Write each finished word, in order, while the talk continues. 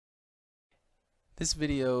This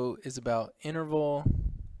video is about interval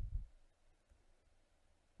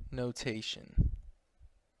notation.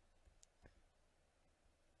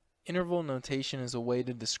 Interval notation is a way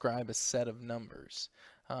to describe a set of numbers.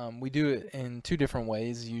 We do it in two different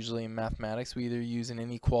ways. Usually in mathematics, we either use an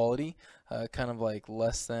inequality, kind of like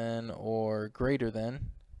less than or greater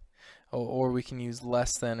than, or we can use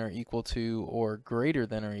less than or equal to or greater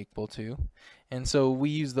than or equal to. And so we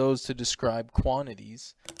use those to describe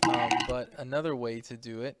quantities. But another way to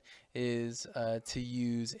do it is to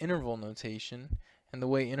use interval notation. And the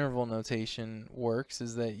way interval notation works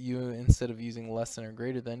is that you, instead of using less than or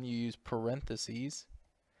greater than, you use parentheses.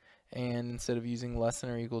 And instead of using less than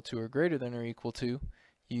or equal to or greater than or equal to,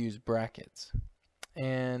 you use brackets.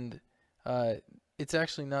 And it's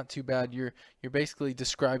actually not too bad. You're basically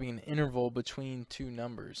describing an interval between two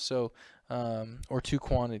numbers, so or two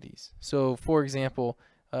quantities. So for example,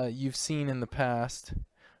 you've seen in the past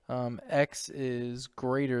x is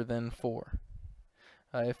greater than 4.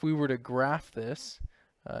 If we were to graph this,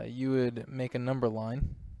 you would make a number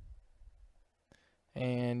line,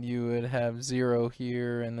 and you would have 0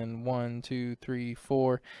 here, and then 1, 2, 3,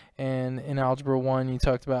 4. And in Algebra 1, you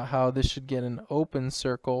talked about how this should get an open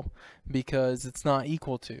circle because it's not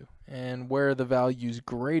equal to. And where the value is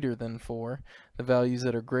greater than 4, the values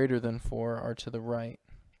that are greater than 4 are to the right.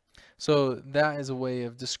 So that is a way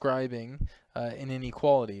of describing an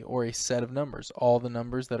inequality, or a set of numbers, all the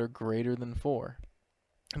numbers that are greater than 4.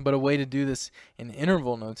 But a way to do this in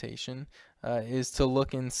interval notation is to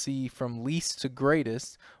look and see from least to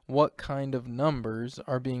greatest what kind of numbers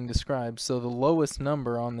are being described. So the lowest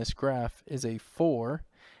number on this graph is a 4,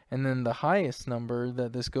 and then the highest number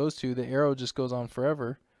that this goes to, the arrow just goes on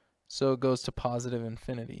forever, so it goes to positive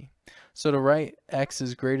infinity. So to write x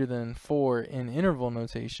is greater than 4 in interval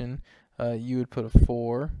notation, you would put a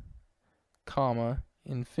 4, comma,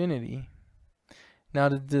 infinity. Now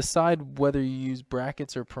to decide whether you use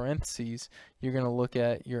brackets or parentheses, you're going to look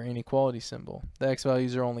at your inequality symbol. The x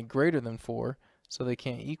values are only greater than 4, so they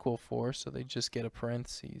can't equal 4, so they just get a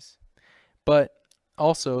parentheses. But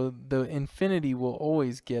also, the infinity will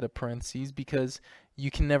always get a parentheses because you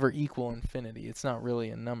can never equal infinity. It's not really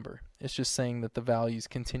a number. It's just saying that the values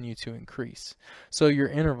continue to increase. So your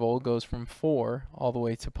interval goes from 4 all the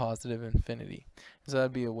way to positive infinity. So that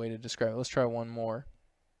would be a way to describe it. Let's try one more.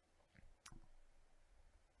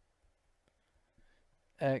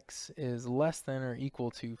 X is less than or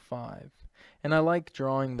equal to 5. And I like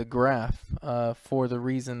drawing the graph for the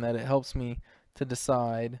reason that it helps me to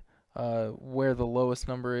decide where the lowest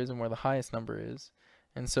number is and where the highest number is.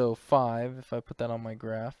 And so 5, if I put that on my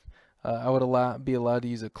graph, I would be allowed to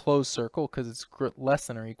use a closed circle because it's less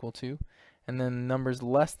than or equal to. And then numbers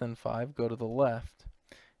less than 5 go to the left.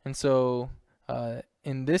 And so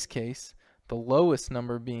in this case, the lowest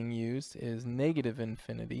number being used is negative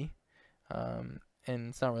infinity. And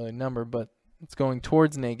it's not really a number, but it's going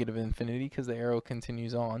towards negative infinity because the arrow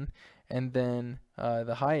continues on. And then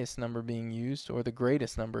the highest number being used, or the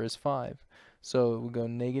greatest number, is 5. So it would go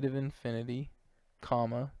negative infinity,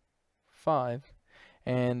 comma, 5.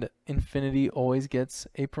 And infinity always gets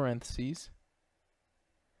a parentheses.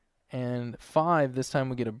 And 5, this time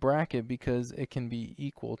we get a bracket because it can be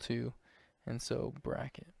equal to, and so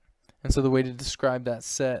bracket. And so the way to describe that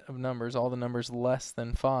set of numbers, all the numbers less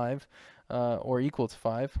than 5 or equal to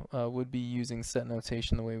 5, would be using set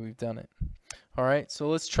notation the way we've done it. Alright, so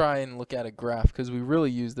let's try and look at a graph because we really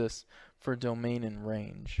use this for domain and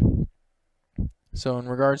range. So in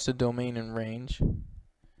regards to domain and range,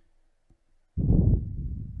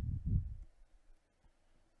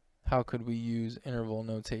 how could we use interval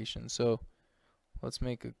notation? So let's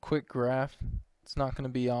make a quick graph. It's not going to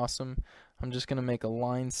be awesome. I'm just going to make a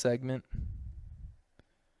line segment.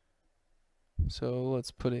 So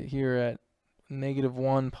let's put it here at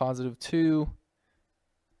 -1, +2.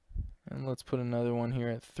 And let's put another one here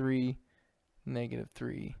at 3,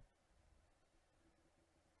 -3.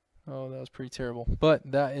 Oh, that was pretty terrible.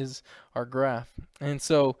 But that is our graph. And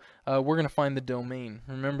so we're going to find the domain.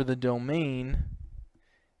 Remember, the domain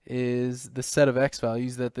is the set of x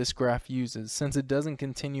values that this graph uses. Since it doesn't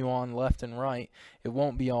continue on left and right, it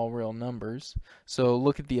won't be all real numbers. So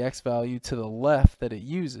look at the x value to the left that it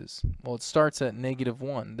uses. Well, it starts at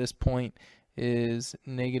 -1. This point is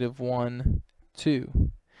 -1,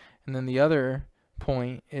 2. And then the other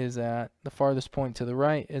point is at, the farthest point to the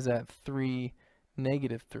right is at 3,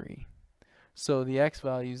 -3. So the x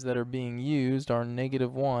values that are being used are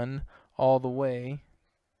 -1 all the way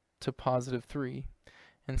to +3.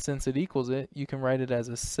 And since it equals it, you can write it as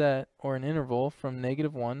a set or an interval from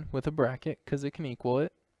 -1 with a bracket because it can equal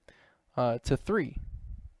it to 3.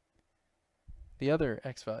 the other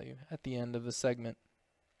x value at the end of the segment.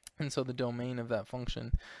 And so the domain of that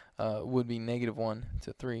function would be -1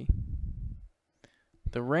 to 3.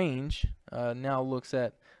 The range now looks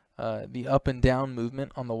at the up and down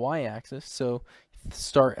movement on the y-axis. So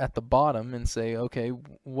start at the bottom and say, okay,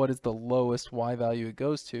 what is the lowest y value it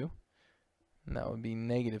goes to? And that would be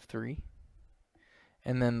 -3.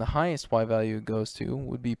 And then the highest y value it goes to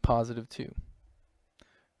would be +2.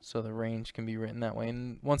 So the range can be written that way.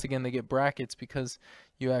 And once again, they get brackets because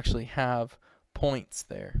you actually have points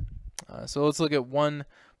there. So let's look at one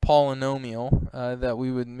polynomial that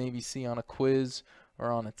we would maybe see on a quiz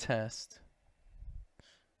or on a test.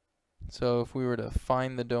 So if we were to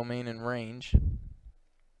find the domain and range,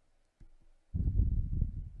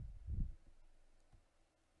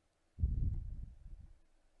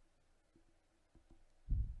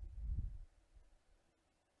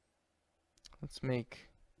 let's make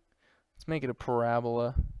it a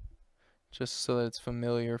parabola, just so that it's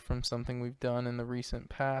familiar from something we've done in the recent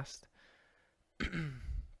past.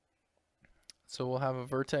 So we'll have a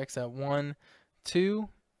vertex at 1, 2,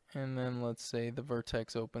 and then let's say the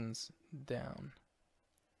vertex opens down.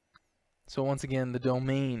 So once again, the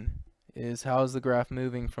domain is how is the graph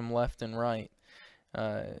moving from left and right,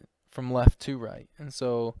 from left to right. And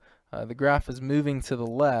so the graph is moving to the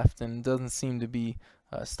left and doesn't seem to be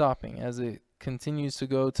stopping. As it continues to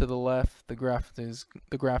go to the left, the graph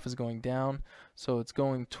is going down, so it's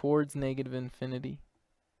going towards -infinity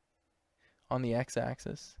on the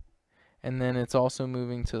x-axis, and then it's also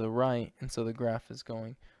moving to the right, and so the graph is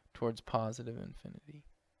going towards +infinity.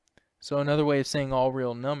 So another way of saying all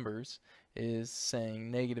real numbers is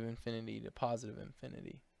saying -infinity to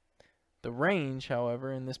 +infinity. The range,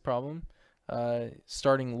 however, in this problem,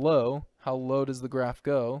 starting low, how low does the graph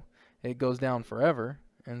go? It goes down forever,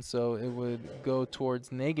 and so it would go towards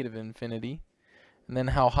 -infinity. And then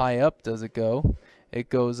how high up does it go? It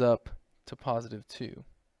goes up to +2.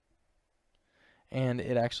 And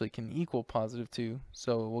it actually can equal +2,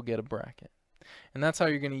 so we'll get a bracket. And that's how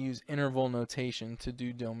you're going to use interval notation to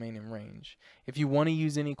do domain and range. If you want to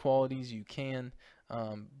use inequalities, you can,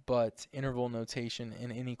 but interval notation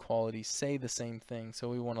and inequalities say the same thing, so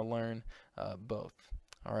we want to learn both.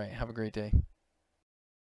 All right, have a great day.